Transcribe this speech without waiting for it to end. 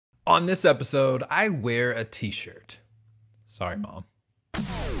On this episode, I wear a t-shirt. Sorry, Mom.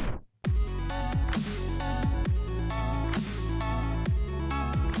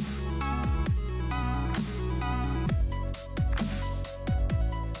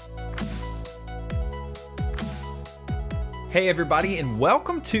 Hey everybody, and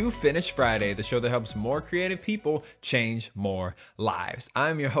welcome to Finish Friday, the show that helps more creative people change more lives.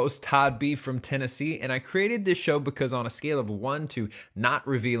 I'm your host, Todd B from Tennessee, and I created this show because on a scale of 1 to not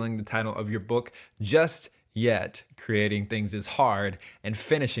revealing the title of your book just yet, creating things is hard, and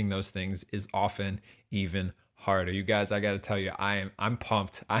finishing those things is often even harder. You guys, I gotta tell you, I'm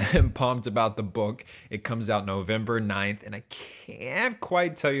pumped. I am pumped about the book. It comes out November 9th, and I can't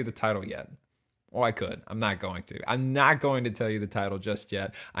quite tell you the title yet. Oh, I could. I'm not going to. I'm not going to tell you the title just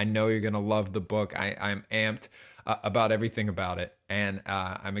yet. I know you're going to love the book. I'm amped about everything about it, and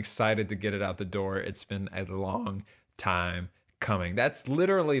I'm excited to get it out the door. It's been a long time coming. That's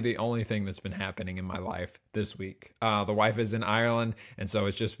literally the only thing that's been happening in my life this week. The wife is in Ireland, and so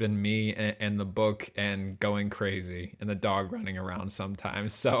it's just been me and the book and going crazy and the dog running around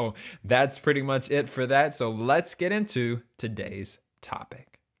sometimes. So that's pretty much it for that. So let's get into today's topic.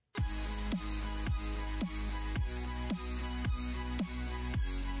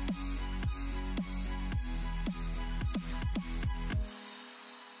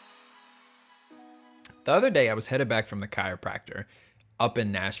 The other day, I was headed back from the chiropractor up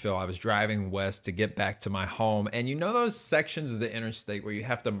in Nashville. I was driving west to get back to my home. And you know those sections of the interstate where you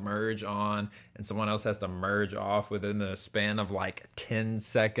have to merge on and someone else has to merge off within the span of like 10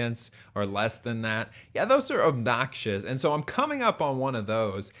 seconds or less than that? Yeah, those are obnoxious. And so I'm coming up on one of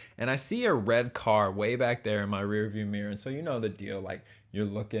those and I see a red car way back there in my rearview mirror. And so you know the deal, like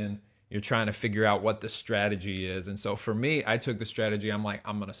you're trying to figure out what the strategy is. And so for me, I took the strategy. I'm like,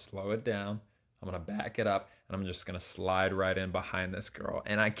 I'm going to slow it down. I'm going to back it up and I'm just going to slide right in behind this girl.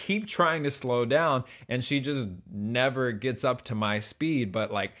 And I keep trying to slow down and she just never gets up to my speed.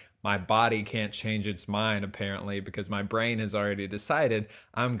 But like my body can't change its mind apparently because my brain has already decided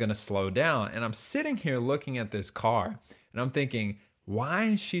I'm going to slow down. And I'm sitting here looking at this car and I'm thinking, why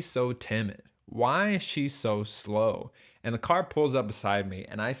is she so timid? Why is she so slow? And the car pulls up beside me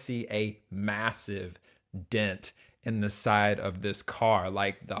and I see a massive dent in the side of this car.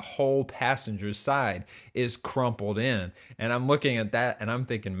 Like the whole passenger side is crumpled in. And I'm looking at that and I'm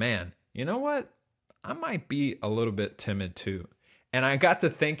thinking, man, you know what? I might be a little bit timid too. And I got to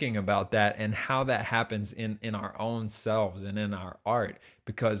thinking about that and how that happens in our own selves and in our art.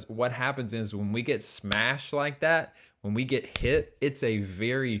 Because what happens is when we get smashed like that, when we get hit, it's a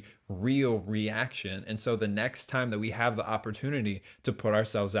very real reaction. And so the next time that we have the opportunity to put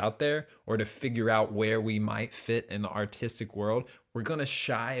ourselves out there or to figure out where we might fit in the artistic world, we're going to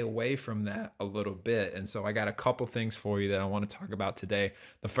shy away from that a little bit. And so I got a couple things for you that I want to talk about today.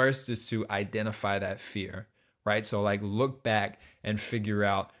 The first is to identify that fear, right? So like look back and figure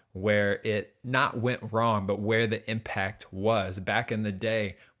out where it not went wrong, but where the impact was. Back in the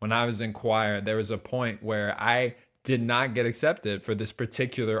day when I was in choir, there was a point where I did not get accepted for this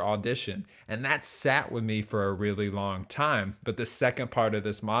particular audition. And that sat with me for a really long time. But the second part of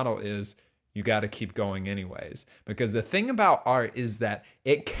this model is you got to keep going anyways. Because the thing about art is that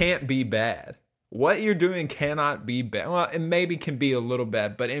it can't be bad. What you're doing cannot be bad. Well, it maybe can be a little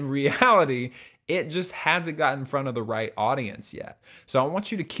bad, but in reality, it just hasn't gotten in front of the right audience yet. So I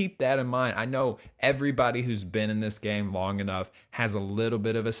want you to keep that in mind. I know everybody who's been in this game long enough has a little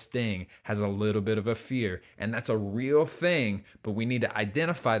bit of a sting, has a little bit of a fear, and that's a real thing, but we need to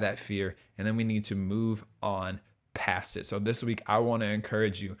identify that fear and then we need to move on past it. So this week, I want to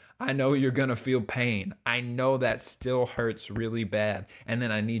encourage you. I know you're going to feel pain. I know that still hurts really bad. And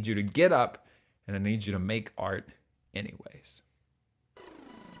then I need you to get up and I need you to make art anyways.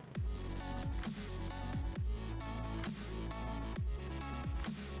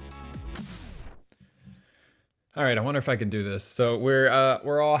 All right, I wonder if I can do this. So we're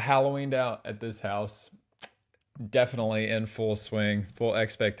all Halloweened out at this house. Definitely in full swing, full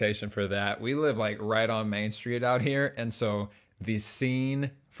expectation for that. We live like right on Main Street out here, and so the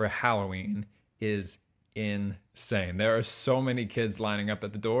scene for Halloween is insane. There are so many kids lining up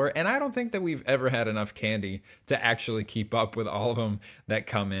at the door, and I don't think that we've ever had enough candy to actually keep up with all of them that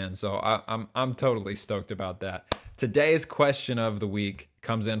come in. So I'm totally stoked about that. Today's question of the week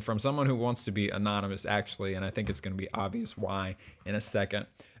comes in from someone who wants to be anonymous, actually, and I think it's going to be obvious why in a second.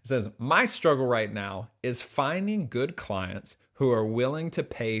 It says, my struggle right now is finding good clients who are willing to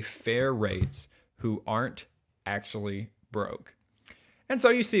pay fair rates who aren't actually broke. And so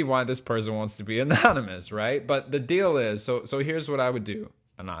you see why this person wants to be anonymous, right? But the deal is, so here's what I would do,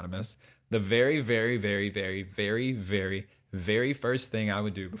 anonymous. The very, very, very, very, very, very, very first thing I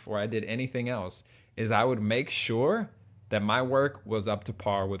would do before I did anything else is I would make sure that my work was up to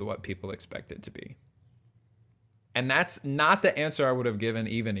par with what people expect it to be. And that's not the answer I would have given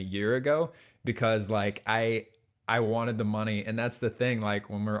even a year ago, because like I wanted the money. And that's the thing, like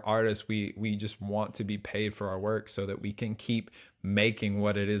when we're artists, we just want to be paid for our work so that we can keep making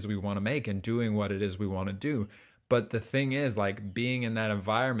what it is we want to make and doing what it is we want to do. But the thing is, like, being in that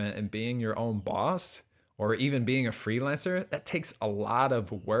environment and being your own boss, or even being a freelancer, that takes a lot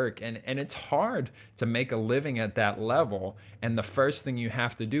of work, and it's hard to make a living at that level. And the first thing you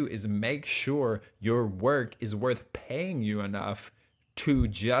have to do is make sure your work is worth paying you enough to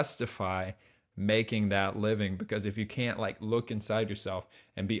justify making that living. Because if you can't like look inside yourself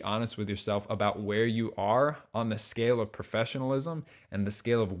and be honest with yourself about where you are on the scale of professionalism and the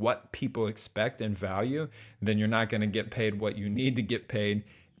scale of what people expect and value, then you're not going to get paid what you need to get paid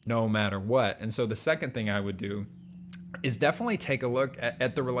no matter what. And so the second thing I would do is definitely take a look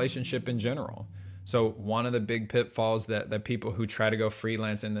at the relationship in general. So one of the big pitfalls that people who try to go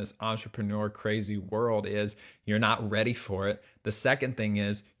freelance in this entrepreneur crazy world is you're not ready for it. The second thing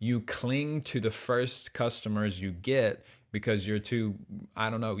is you cling to the first customers you get because you're too, I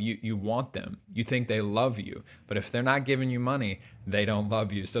don't know, you want them. You think they love you. But if they're not giving you money, they don't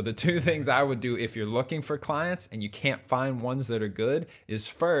love you. So the two things I would do if you're looking for clients and you can't find ones that are good is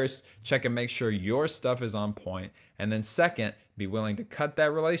first, check and make sure your stuff is on point. And then second, be willing to cut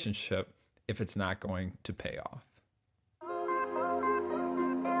that relationship if it's not going to pay off.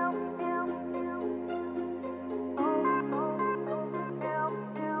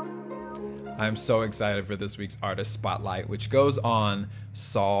 I'm so excited for this week's Artist Spotlight, which goes on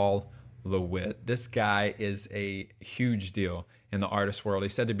Saul LeWitt. This guy is a huge deal in the artist world.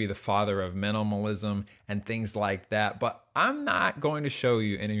 He's said to be the father of minimalism and things like that, but I'm not going to show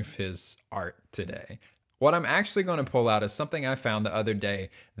you any of his art today. What I'm actually going to pull out is something I found the other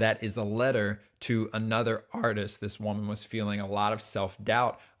day that is a letter to another artist. This woman was feeling a lot of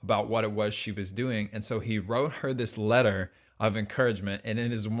self-doubt about what it was she was doing, and so he wrote her this letter of encouragement, and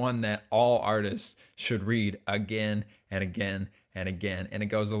it is one that all artists should read again and again and again. And it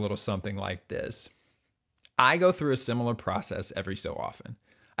goes a little something like this. I go through a similar process every so often.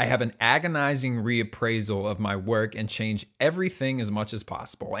 I have an agonizing reappraisal of my work and change everything as much as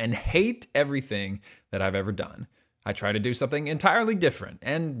possible and hate everything that I've ever done. I try to do something entirely different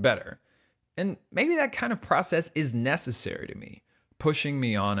and better. And maybe that kind of process is necessary to me, pushing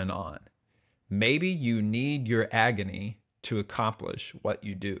me on and on. Maybe you need your agony to accomplish what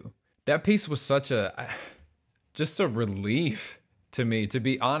you do. That piece was such just a relief to me, to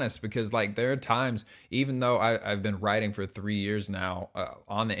be honest, because like there are times, even though I've been writing for 3 years now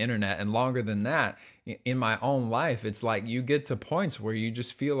on the internet and longer than that in my own life, it's like you get to points where you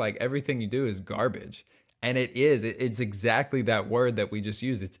just feel like everything you do is garbage. And it is, it's exactly that word that we just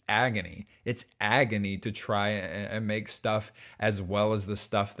used. It's agony. It's agony to try and make stuff as well as the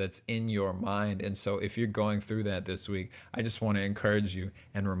stuff that's in your mind. And so if you're going through that this week, I just want to encourage you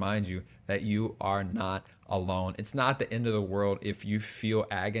and remind you that you are not alone. It's not the end of the world if you feel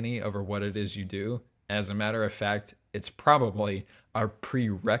agony over what it is you do. As a matter of fact, it's probably a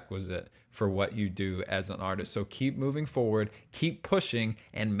prerequisite for what you do as an artist. So keep moving forward, keep pushing,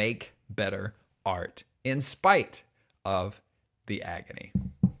 and make better art in spite of the agony.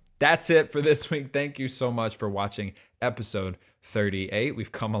 That's it for this week. Thank you so much for watching episode 38.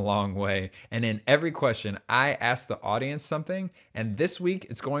 We've come a long way. And in every question, I ask the audience something. And this week,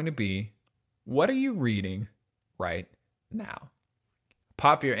 it's going to be, what are you reading right now?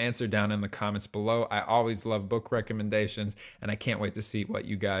 Pop your answer down in the comments below. I always love book recommendations, and I can't wait to see what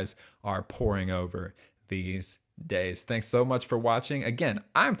you guys are poring over these days. Thanks so much for watching. Again,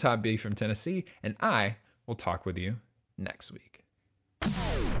 I'm Todd B from Tennessee, and I will talk with you next week.